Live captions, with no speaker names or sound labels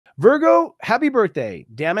Virgo, happy birthday.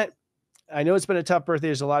 Damn it. I know it's been a tough birthday.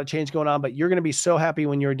 There's a lot of change going on, but you're going to be so happy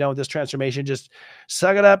when you're done with this transformation. Just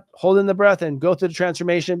suck it up, hold in the breath, and go through the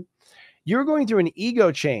transformation. You're going through an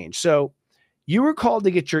ego change. So you were called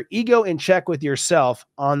to get your ego in check with yourself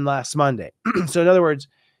on last Monday. So in other words,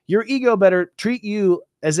 your ego better treat you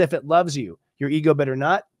as if it loves you. Your ego better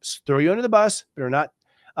not throw you under the bus, better not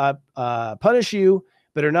punish you,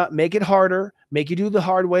 better not make it harder, make you do the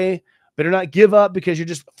hard way, better not give up because you're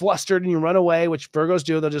just flustered and you run away, which Virgos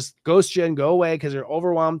do. They'll just ghost you and go away because they're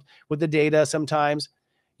overwhelmed with the data sometimes.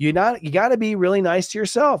 You got to be really nice to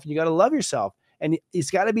yourself. You got to love yourself. And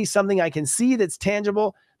it's got to be something I can see that's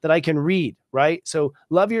tangible that I can read, right? So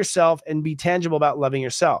love yourself and be tangible about loving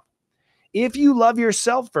yourself. If you love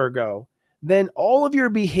yourself, Virgo, then all of your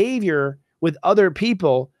behavior with other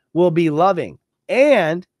people will be loving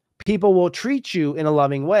and people will treat you in a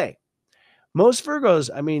loving way. Most Virgos,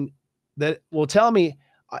 that will tell me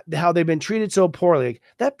how they've been treated so poorly. Like,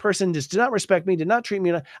 that person just did not respect me, did not treat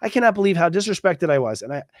me. I cannot believe how disrespected I was.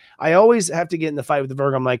 And I always have to get in the fight with the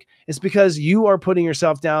Virgo. I'm like, it's because you are putting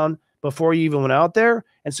yourself down before you even went out there.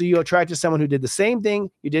 And so you attracted someone who did the same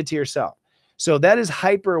thing you did to yourself. So that is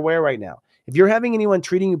hyper aware right now. If you're having anyone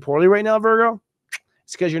treating you poorly right now, Virgo,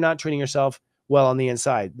 it's because you're not treating yourself well on the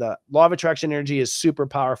inside. The law of attraction energy is super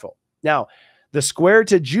powerful. Now, the square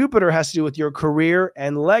to Jupiter has to do with your career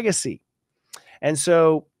and legacy. And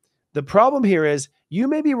so the problem here is you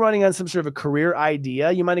may be running on some sort of a career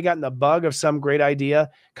idea. You might have gotten the bug of some great idea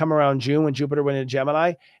come around June when Jupiter went into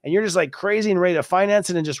Gemini, and you're just like crazy and ready to finance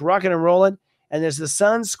it and just rocking and rolling. And as the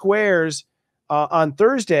sun squares on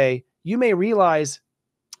Thursday, you may realize,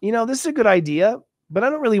 this is a good idea, but I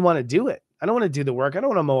don't really want to do it. I don't want to do the work. I don't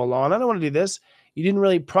want to mow a lawn. I don't want to do this. You didn't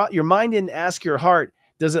really, your mind didn't ask your heart,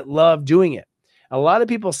 does it love doing it? A lot of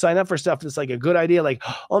people sign up for stuff that's like a good idea, like,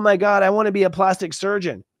 oh my God, I want to be a plastic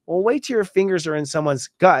surgeon. Well, wait till your fingers are in someone's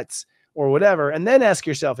guts or whatever, and then ask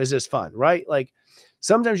yourself, is this fun, right? Like,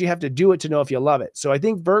 sometimes you have to do it to know if you love it. So I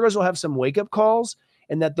think Virgos will have some wake-up calls,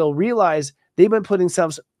 and that they'll realize they've been putting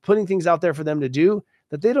things out there for them to do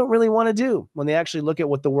that they don't really want to do when they actually look at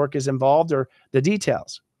what the work is involved or the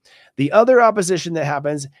details. The other opposition that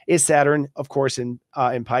happens is Saturn, of course, in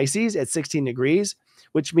Pisces at 16 degrees,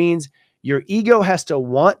 which means your ego has to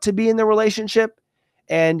want to be in the relationship,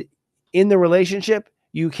 and in the relationship,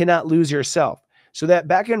 you cannot lose yourself. So that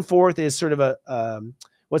back and forth is sort of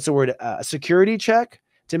a security check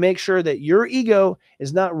to make sure that your ego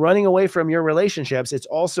is not running away from your relationships. It's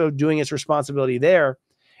also doing its responsibility there,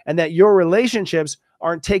 and that your relationships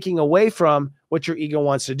aren't taking away from what your ego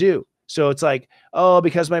wants to do. So it's like, oh,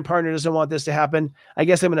 because my partner doesn't want this to happen, I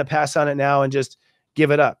guess I'm going to pass on it now and just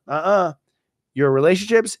give it up. Your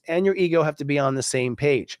relationships and your ego have to be on the same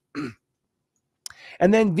page.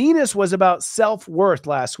 And then Venus was about self-worth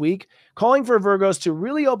last week, calling for Virgos to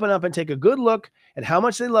really open up and take a good look at how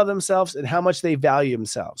much they love themselves and how much they value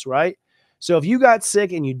themselves, right? So if you got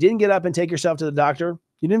sick and you didn't get up and take yourself to the doctor,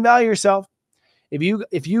 you didn't value yourself. If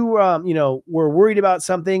you were worried about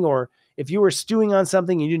something, or if you were stewing on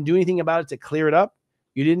something and you didn't do anything about it to clear it up,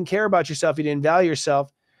 you didn't care about yourself, you didn't value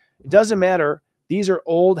yourself, it doesn't matter. These are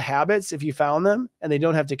old habits if you found them, and they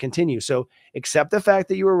don't have to continue. So accept the fact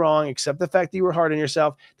that you were wrong, accept the fact that you were hard on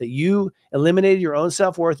yourself, that you eliminated your own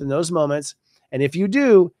self-worth in those moments. And if you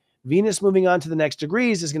do, Venus moving on to the next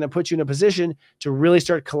degrees is going to put you in a position to really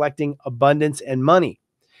start collecting abundance and money.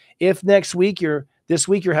 If this week you're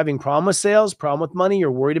having problem with sales, problem with money,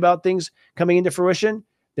 you're worried about things coming into fruition,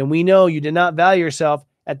 then we know you did not value yourself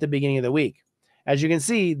at the beginning of the week. As you can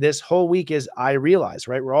see, this whole week is I realize,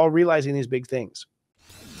 right? We're all realizing these big things.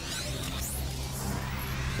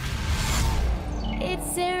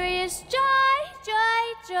 It's serious joy,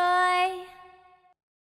 joy, joy.